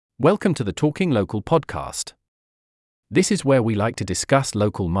Welcome to the Talking Local podcast. This is where we like to discuss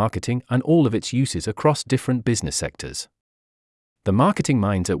local marketing and all of its uses across different business sectors. The marketing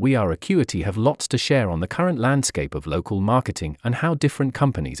minds at We Are Acuity have lots to share on the current landscape of local marketing and how different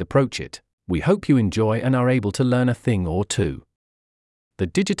companies approach it. We hope you enjoy and are able to learn a thing or two. The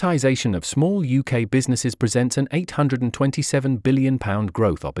digitisation of small UK businesses presents an £827 billion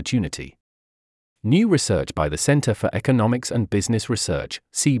growth opportunity. New research by the Centre for Economics and Business Research,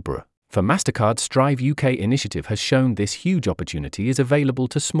 CEBRA, for MasterCard's Strive UK initiative has shown this huge opportunity is available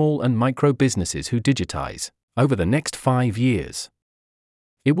to small and micro businesses who digitise over the next 5 years.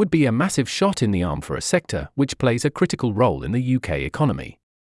 It would be a massive shot in the arm for a sector which plays a critical role in the UK economy.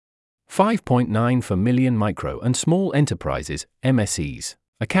 5.9 million micro and small enterprises, MSEs,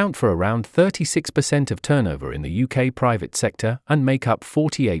 account for around 36% of turnover in the UK private sector and make up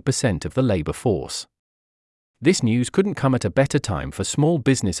 48% of the labour force. This news couldn't come at a better time for small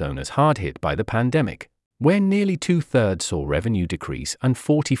business owners hard hit by the pandemic, where nearly 2/3 saw revenue decrease and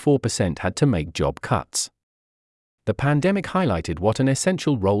 44% had to make job cuts. The pandemic highlighted what an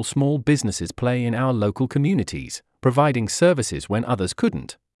essential role small businesses play in our local communities, providing services when others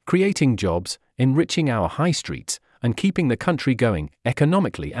couldn't, creating jobs, enriching our high streets, and keeping the country going,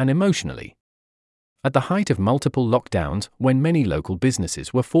 economically and emotionally. At the height of multiple lockdowns, when many local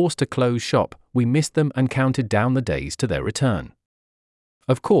businesses were forced to close shop, we missed them and counted down the days to their return.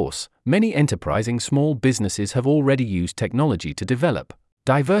 Of course, many enterprising small businesses have already used technology to develop,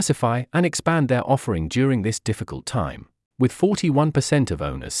 diversify, and expand their offering during this difficult time, with 41% of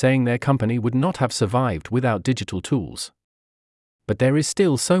owners saying their company would not have survived without digital tools. But there is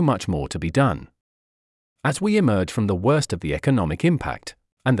still so much more to be done. As we emerge from the worst of the economic impact,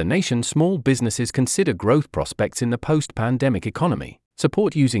 and the nation's small businesses consider growth prospects in the post-pandemic economy,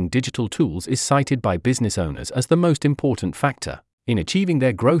 support using digital tools is cited by business owners as the most important factor in achieving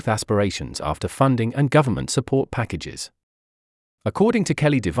their growth aspirations after funding and government support packages. According to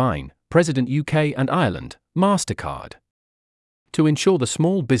Kelly Devine, President UK and Ireland, MasterCard. To ensure the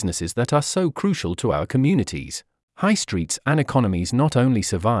small businesses that are so crucial to our communities, high streets and economies not only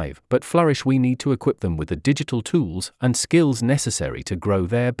survive but flourish, we need to equip them with the digital tools and skills necessary to grow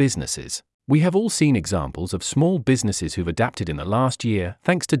their businesses. We have all seen examples of small businesses who've adapted in the last year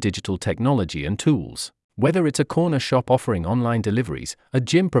thanks to digital technology and tools. Whether it's a corner shop offering online deliveries, a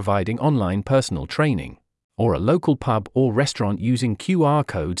gym providing online personal training, or a local pub or restaurant using QR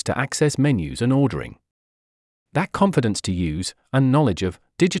codes to access menus and ordering. That confidence to use and knowledge of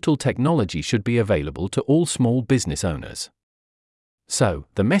digital technology should be available to all small business owners. So,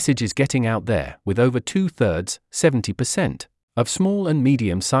 the message is getting out there, with over 2/3, 70%, of small and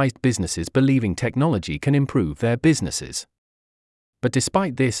medium-sized businesses believing technology can improve their businesses. But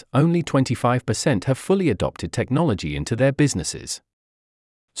despite this, only 25% have fully adopted technology into their businesses.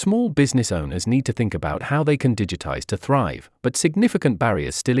 Small business owners need to think about how they can digitize to thrive, but significant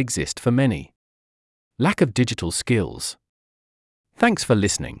barriers still exist for many. Lack of digital skills. Thanks for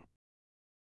listening.